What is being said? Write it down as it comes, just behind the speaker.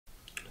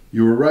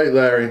You were right,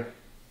 Larry.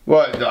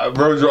 What? The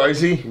roads are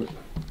icy?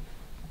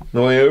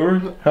 The way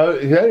over? How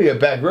do you have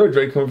back roads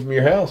right coming from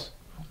your house?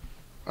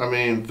 I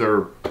mean,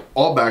 they're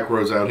all back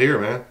roads out here,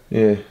 man.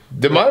 Yeah.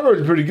 My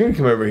roads are pretty good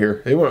coming over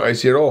here. They weren't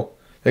icy at all.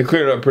 They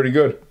cleared it up pretty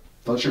good.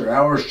 Thought your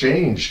hours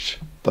changed.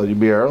 Thought you'd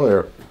be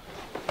earlier.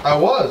 I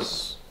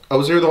was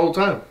here the whole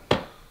time.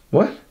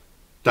 What?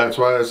 That's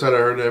why I said I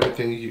heard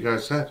everything you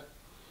guys said.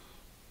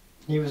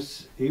 He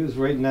was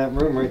right in that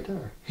room right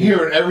there.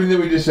 Hearing everything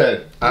we just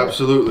said.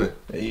 Absolutely.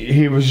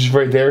 He was just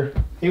right there.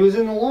 He was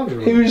in the laundry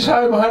room. He was just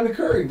hiding behind the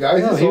curtain,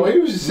 guys. No, He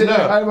was just sitting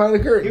there hiding behind the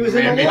curtain. He was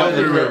in the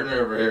laundry room.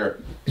 Over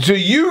here. So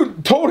you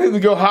told him to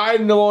go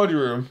hide in the laundry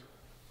room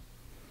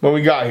when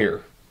we got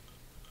here.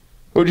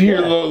 What did you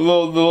hear? The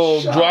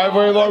little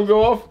driveway alarm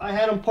go off? I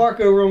had him park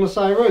over on the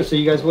side road so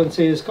you guys wouldn't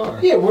see his car.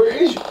 Yeah, where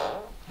is...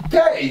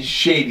 That is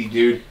shady,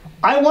 dude.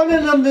 I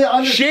wanted them to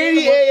understand.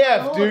 Shady what's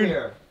AF, going on dude.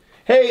 here.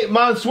 Hey,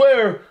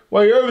 Monswear,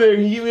 while you're over there,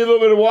 can you give me a little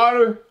bit of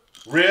water?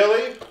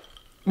 Really?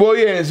 Well,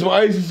 yeah, and some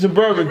ice and some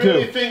bourbon, You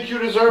really too. think you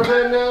deserve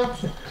that now?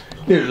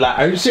 Dude,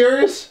 are you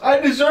serious? I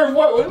deserve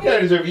what? What do I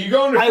deserve? You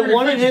going to I freaking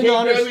wanted fridge, him you to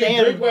can't grab me a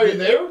understand drink while you're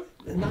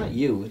there? Not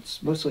you.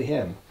 It's mostly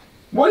him.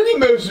 What did he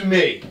most of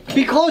me?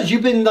 Because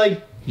you've been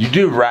like... You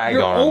do rag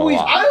You're on him always-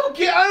 a lot.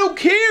 I don't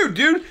care,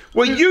 dude.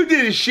 What you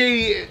did is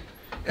shady.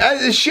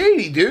 That is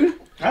shady, dude.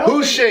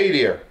 Who's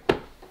shadier?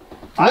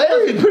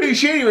 Larry's pretty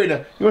shady right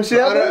now. You want to see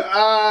that?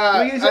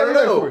 I don't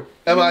know.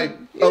 Am I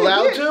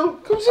allowed to?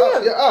 Come see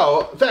that.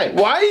 Oh, thanks.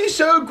 Why are you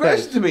so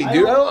aggressive to me,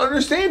 dude? I don't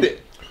understand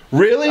it.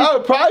 Really?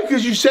 Oh, probably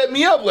because you set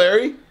me up,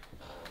 Larry.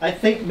 I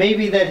think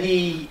maybe that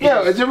he...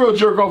 Yeah, it's a real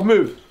jerk-off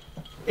move.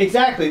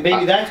 Exactly.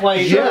 Maybe that's why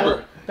he's...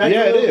 Sure. That's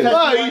Yeah, a little it is.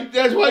 testy-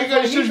 That's why you guys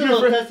are he's such a good little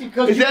friends. testy,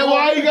 because Is that called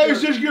why him you a guys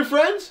are jerk. such good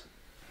friends?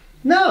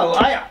 No,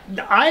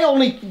 I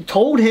only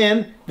told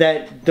him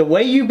that the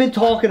way you've been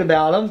talking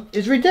about him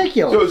is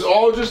ridiculous. So it's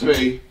all just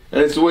me,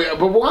 and it's the way.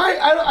 But why?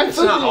 I It's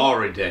feel not like all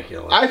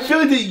ridiculous. I feel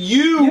like that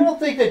you don't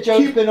think that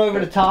Joe's been over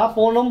the top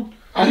on him?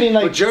 I mean,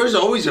 like... But Joe's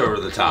always over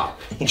the top.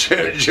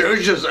 Joe's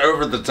just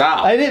over the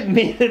top. I didn't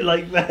mean it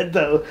like that,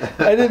 though.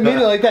 I didn't mean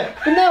it like that.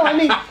 But no, I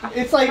mean,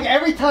 it's like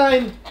every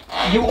time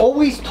you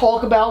always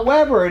talk about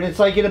Weber, and it's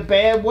like in a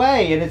bad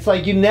way, and it's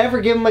like you never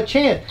give him a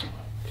chance.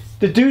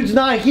 The dude's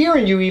not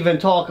hearing you even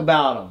talk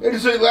about him.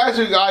 It's like last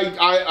week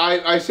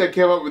I said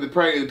came up with the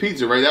prank of the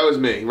pizza, right? That was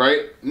me,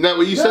 right? Isn't that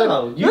what you said?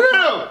 No,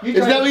 No.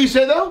 Isn't that what you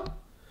said though?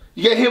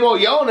 You got him all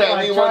yelling at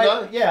me one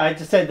time. Yeah, I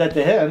just said that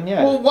to him,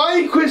 yeah. Well, why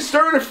you quit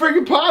stirring the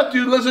freaking pot,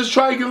 dude? Let's just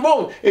try to get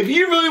along. If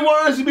you really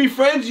wanted us to be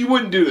friends, you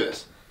wouldn't do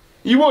this.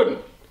 You wouldn't.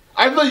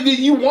 I feel like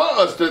you want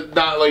us to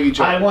not like each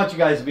other. I want you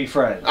guys to be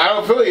friends. I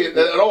don't feel like it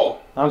at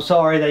all. I'm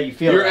sorry that you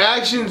feel Your that.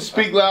 actions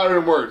speak louder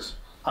than words.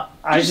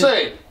 I Just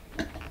saying.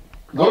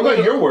 What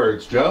about your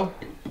words, Joe?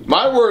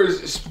 My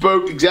words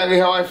spoke exactly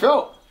how I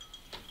felt.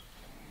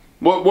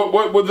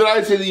 What did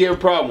I say that you have a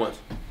problem with?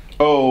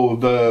 Oh,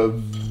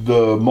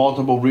 the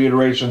multiple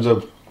reiterations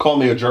of call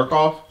me a jerk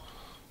off?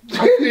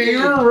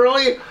 You were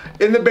really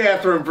in the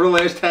bathroom for the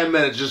last 10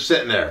 minutes just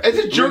sitting there. It's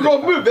a jerk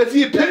off move. That's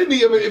the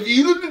epitome of it. If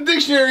you look at the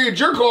dictionary of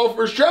jerk off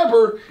or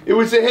strapper, it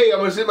would say, hey, I'm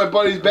going to sit in my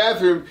buddy's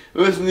bathroom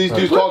and listen to these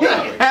dudes talk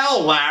about me.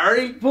 Hell,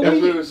 Larry. But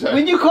That's what it was saying.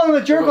 when you called him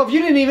a jerk off,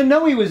 you didn't even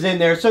know he was in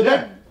there, so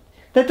that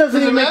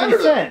doesn't even make any matter,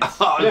 though. sense.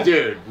 Oh,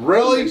 dude.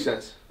 Really? Makes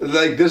sense.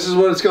 Like, this is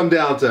what it's come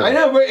down to. I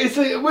know, but it's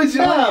like, what's it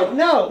like?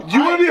 No. Do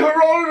you want to be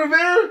Geraldo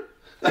Rivera?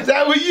 Is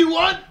that what you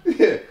want?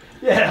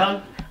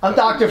 Yeah, I'm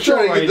Dr. Phil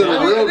trying to right get to the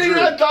now. real I think you're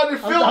not Dr.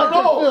 Phil at Dr.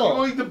 all. Phil. You know,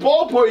 like the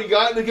ballpoint you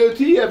got and the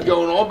goatee you have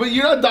going on, but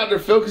you're not Dr.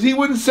 Phil because he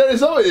wouldn't set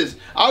us up with this.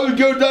 I would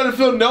go Dr.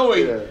 Phil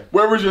knowing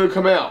where we're going to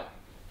come out.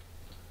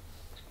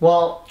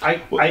 Well,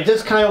 I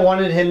just kind of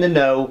wanted him to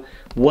know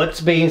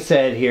what's being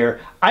said here.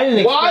 I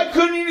didn't Why expect...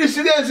 couldn't you just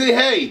sit down and say,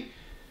 hey,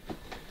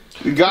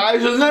 the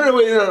guys are... No,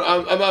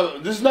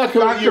 wait, this is not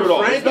coming to you at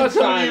all. It's not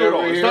coming to you at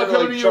all. It's not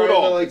coming to you at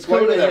all. It's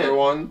coming to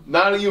everyone.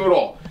 Not to you at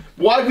all.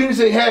 Why couldn't you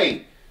say,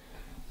 hey,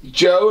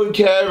 Joe and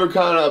Kev are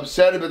kind of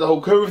upset about the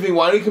whole COVID thing.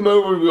 Why don't you come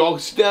over and we all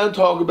sit down and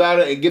talk about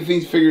it and get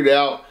things figured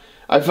out?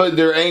 I feel like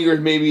their anger is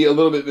maybe a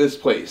little bit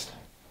misplaced.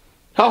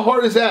 How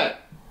hard is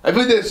that? I feel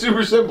like that's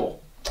super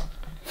simple.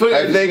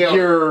 I think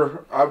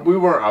we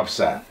weren't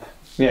upset.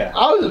 Yeah.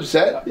 I was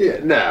upset. Yeah,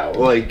 no,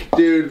 like,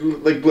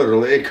 dude, like,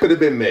 literally, it could have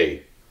been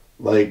me.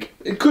 Like,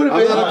 It could have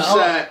I'm been. not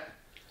upset.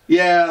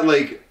 Yeah,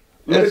 like,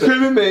 It could have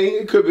been me.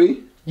 It could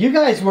be. You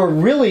guys were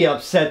really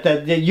upset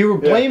that you were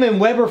blaming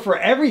Weber for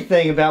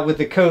everything about with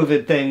the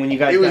COVID thing when you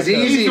guys It was got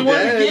COVID. easy. He's the one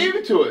then. who gave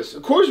it to us.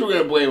 Of course we're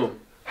going to blame him.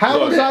 How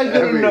was I going to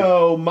every-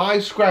 know my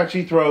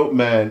scratchy throat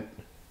meant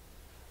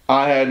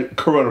I had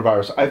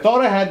coronavirus? I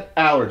thought I had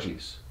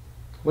allergies.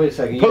 Wait a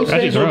second.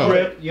 Post-nasal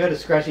drip. You had a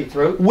scratchy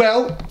throat?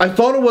 Well, I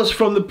thought it was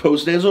from the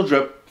post-nasal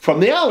drip from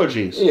the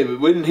allergies. Yeah,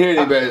 but we didn't hear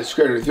anything about it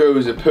scratching your throat. It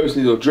was a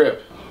post-nasal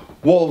drip.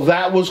 Well,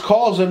 that was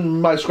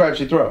causing my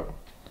scratchy throat.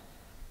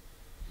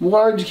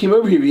 Why did you come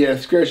over here if you had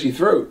a scratchy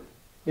throat?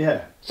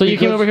 Yeah. So you came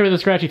Because- over here with a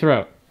scratchy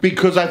throat.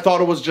 Because I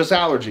thought it was just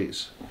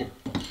allergies.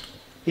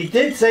 He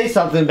did say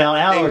something about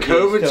In allergies. to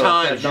COVID us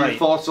times, that you night.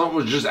 thought something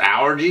was just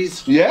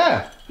allergies?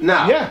 Yeah.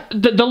 No. Yeah.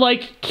 The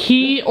like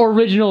key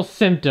original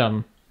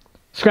symptom,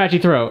 scratchy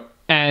throat,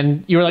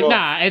 and you were like,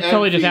 nah, it's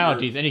totally just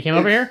allergies, and you came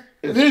over here.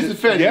 This is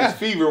offensive. It's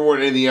fever more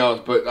than anything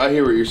else, but I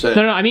hear what you're saying.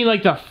 No, I mean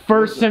like the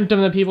first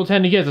symptom that people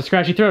tend to get is a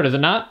scratchy throat, is it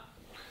not?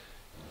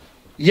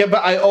 Yeah,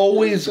 but I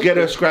always get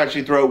a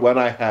scratchy throat when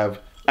I have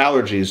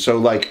allergies, so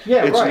like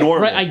it's normal.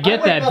 Right, I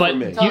get that,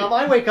 but Tom,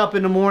 I wake up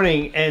in the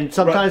morning and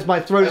sometimes my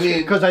throat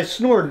is because I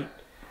snored.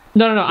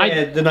 No, I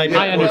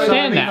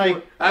understand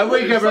that. I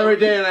wake up every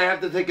day and I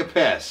have to take a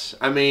piss.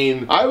 I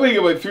mean, I wake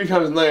up like 3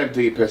 times a night and have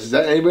to take a piss. Is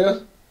that anybody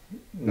else?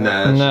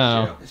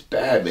 No. It's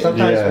bad, man.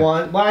 Sometimes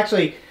one. Well,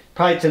 actually,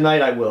 probably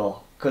tonight I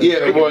will.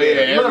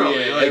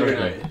 Every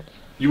night.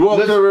 You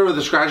walked over with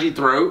a scratchy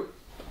throat?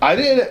 I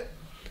didn't.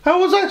 How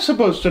was I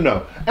supposed to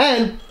know?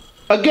 And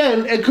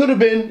again, it could have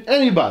been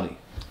anybody.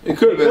 It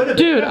could have been.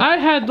 Dude, I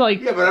had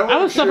like I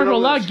was suffering from a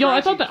lot of guilt.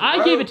 I thought that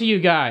I gave it to you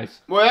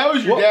guys. Well, that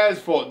was your dad's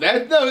fault.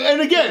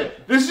 And again,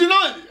 this is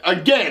not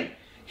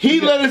he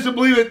led us to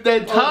believe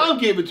that Tom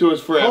gave it to us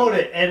forever. Hold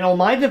it. And on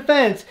my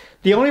defense,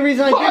 the only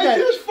reason I did that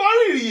is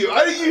funny to you.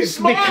 I didn't you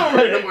smile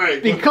right away.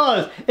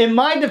 Because in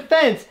my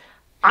defense,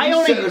 I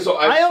only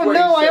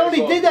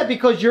did that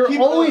because you're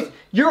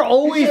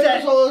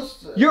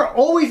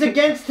always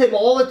against him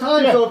all the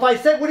time. Yeah. So if I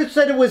would have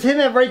said it was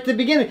him right at the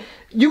beginning,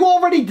 you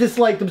already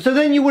disliked him. So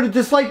then you would have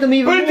disliked him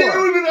even more. But it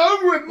would have been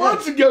over it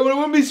months ago, and it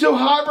wouldn't be so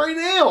hot right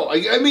now.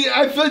 I mean,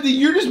 I feel like that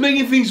you're just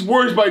making things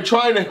worse by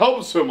trying to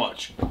help so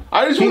much.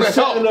 I just want to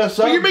help,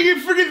 but you're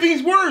making freaking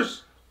things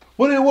worse.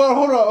 Hold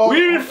on. We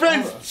didn't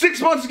friends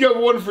 6 months ago,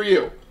 but wasn't for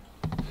you.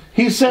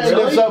 He's setting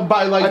us up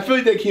by like. I feel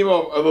like that came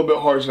off a little bit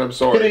harsh, and I'm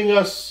sorry. Hitting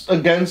us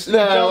against.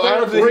 No, I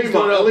don't think he's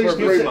doing it at least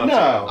 3 months.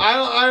 No,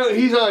 I don't.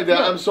 He's not like that.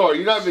 I'm sorry.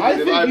 You're not. I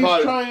think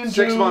he's trying to.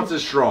 6 months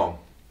is strong.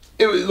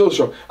 It was a little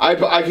strong. I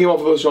came off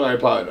a little strong. I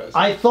apologize.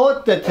 I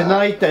thought that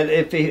tonight that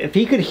if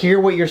he could hear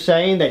what you're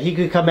saying, that he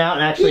could come out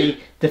and actually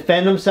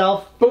defend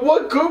himself. But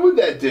what good would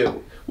that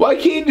do? Why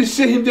can't you just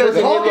sit him down?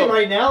 We're talking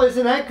right now,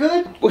 isn't that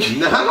good?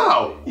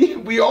 No, yeah,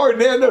 we are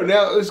now. No,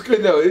 now it's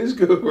good. No, it is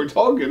good. We're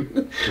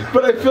talking,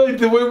 but I feel like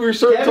the way we're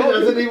starting Kevin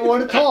talking, doesn't even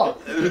want to talk.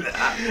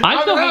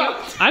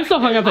 I'm still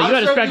hung up that you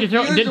had a scratchy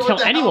throat and didn't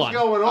tell anyone. What's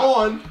going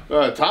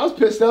on? Tom's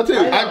pissed now too.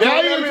 I told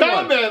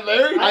everyone,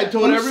 Larry. I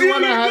told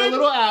everyone I had a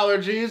little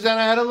allergies and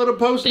I had a little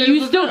post.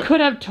 You still could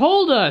have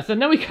told us,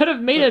 and then we could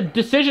have made a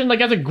decision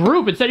like as a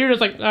group. Instead, you're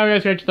just like, oh, I got a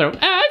scratchy throat.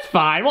 It's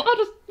fine. Well, I'll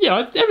just.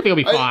 Everything will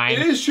be fine.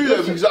 It is true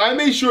though, because I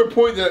made sure to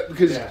point that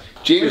because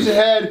James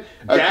had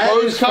a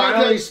close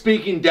contact.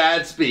 Speaking,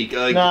 dad speak.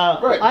 Like, no,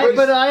 right,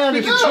 but I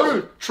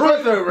understand.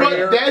 Truth over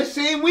here. But that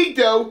same week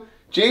though,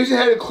 James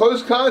had a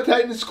close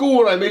contact in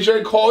school, and I made sure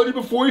I called you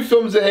before he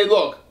filmed and said, "Hey,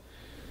 look,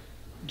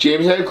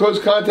 James had a close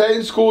contact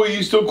in school. Are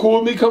you still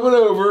cool with me coming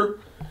over?"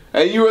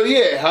 And you were like,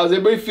 "Yeah, how's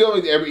everybody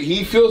feeling?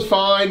 He feels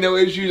fine, no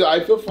issues.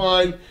 I feel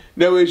fine."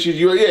 No issues.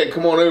 You were like, yeah,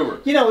 come on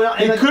over. He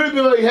could have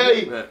been like,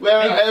 hey,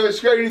 Larry, I have a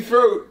scratchy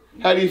throat.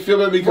 How do you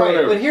feel about me coming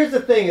over? But here's the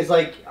thing: is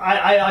like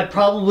I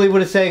probably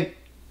would have said,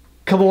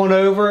 "Come on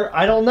over."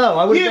 I don't know.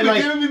 I would have been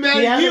like, be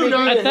mad at you.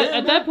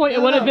 At that point,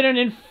 it would have been an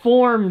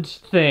informed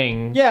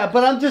thing. Yeah,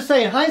 but I'm just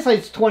saying,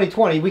 hindsight's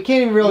 20/20. We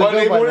can't even really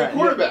Monday go by morning that.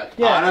 quarterback.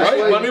 Yeah,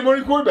 right. Monday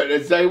morning quarterback.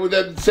 That's exactly what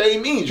that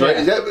saying means, right?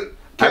 Is that?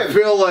 I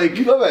feel like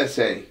you know that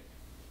saying.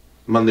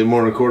 Monday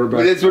morning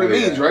quarterback. But that's what it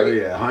means, right? Oh,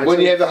 yeah. When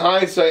you have the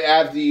hindsight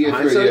after you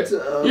get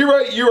through. You're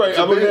right.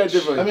 I'm looking at it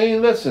differently. I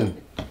mean,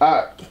 listen.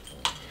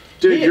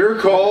 Dude, you're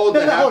called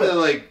to have to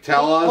like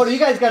tell us. Hold on, you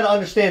guys got to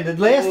understand. The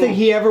last thing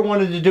he ever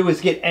wanted to do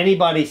was get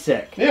anybody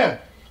sick. Yeah.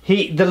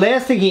 The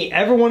last thing he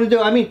ever wanted to do.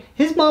 I mean,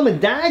 his mom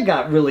and dad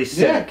got really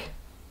sick.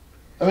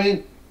 Yeah. I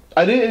mean,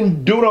 I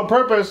didn't do it on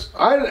purpose.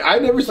 I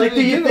never said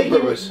he did it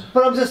on purpose.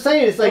 But I'm just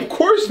saying, it's like, of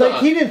course not.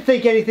 Like he didn't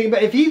think anything.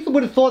 But if he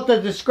would have thought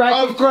that the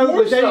scratchy throat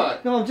was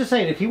no, I'm just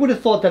saying, if he would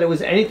have thought that it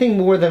was anything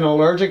more than an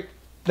allergic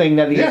thing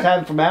that he was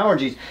having from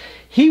allergies,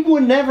 he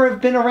would never have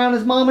been around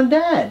his mom and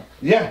dad.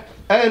 Yeah,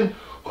 and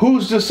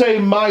who's to say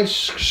my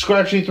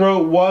scratchy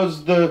throat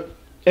was the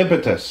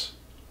impetus?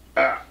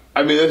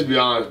 I mean, let's be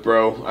honest,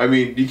 bro. I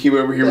mean, you came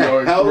over here with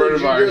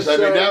coronavirus. I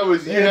mean, that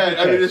was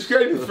the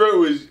scratchy throat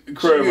was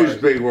coronavirus.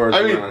 Huge big words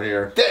around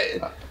here.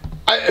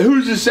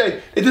 Who's to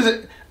say it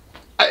doesn't?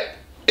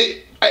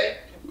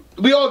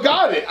 We all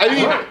got it. I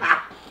mean,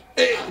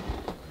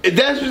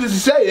 that's what to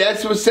say.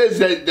 That's what says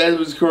that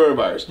was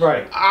coronavirus.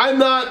 Right.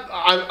 I'm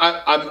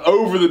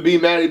over the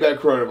being mad about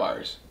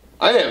coronavirus.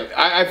 I am.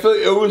 I feel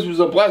like it was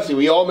a blessing.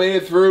 We all made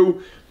it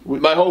through.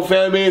 My whole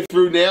family made it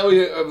through. Now we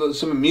have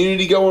some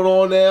immunity going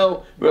on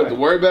now. We don't have to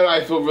worry about it.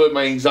 I feel really,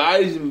 my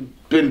anxiety's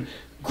been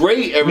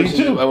great ever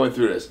since I went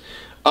through this.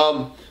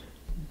 But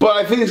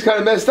I think it's kind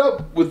of messed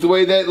up with the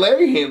way that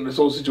Larry handled this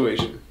whole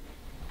situation.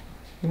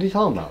 What are you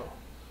talking about?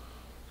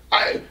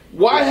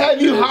 Why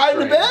have you hide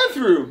in the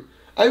bathroom?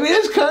 I mean,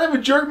 it's kind of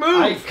a jerk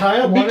move.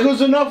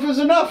 Because enough is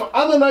enough.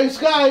 I'm a nice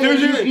guy.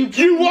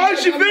 You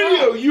watched the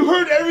video. You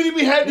heard everything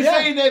we had to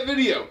say in that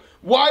video.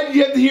 Why did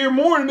you have to hear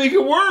more to make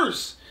it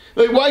worse?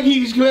 Like, why can't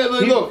you just come out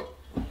and look?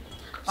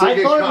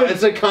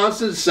 It's a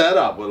constant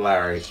setup with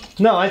Larry.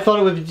 No, I thought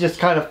it would just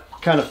kind of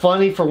kind of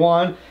funny for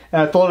one,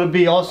 and I thought it'd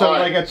be also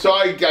right, like a. So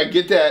I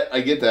get that.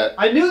 I get that.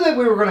 I knew that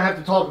we were going to have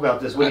to talk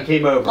about this when he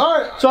came over.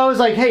 All right. So I was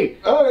like, hey,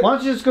 why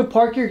don't you just go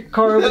park your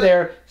car over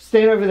there,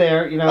 stand over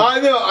there, you know. I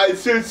know.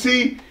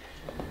 See,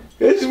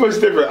 this is what's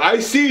different. I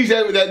see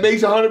that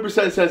makes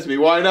 100% sense to me.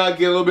 Why not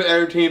get a little bit of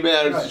entertainment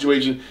out of the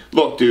situation?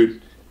 Look,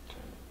 dude,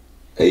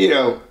 you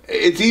know,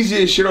 it's easy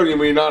to shit on you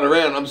when you're not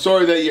around. I'm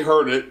sorry that you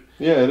heard it.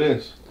 Yeah, it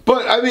is.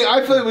 But, I mean,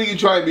 I feel like we can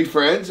try and be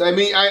friends. I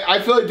mean,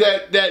 I feel like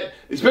that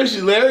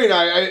especially Larry and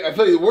I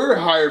feel like we're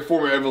a higher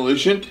form of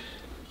evolution.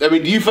 I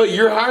mean, do you feel like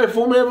you're a higher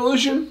form of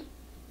evolution?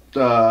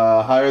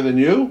 Higher than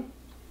you?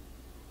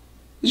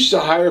 It's just a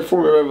higher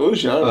form of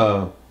evolution. I don't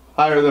know.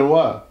 Higher than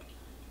what?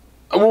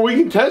 Well, we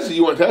can test it.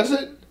 You want to test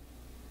it?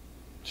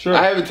 Sure.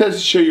 I have a test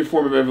to show your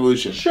form of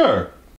evolution. Sure.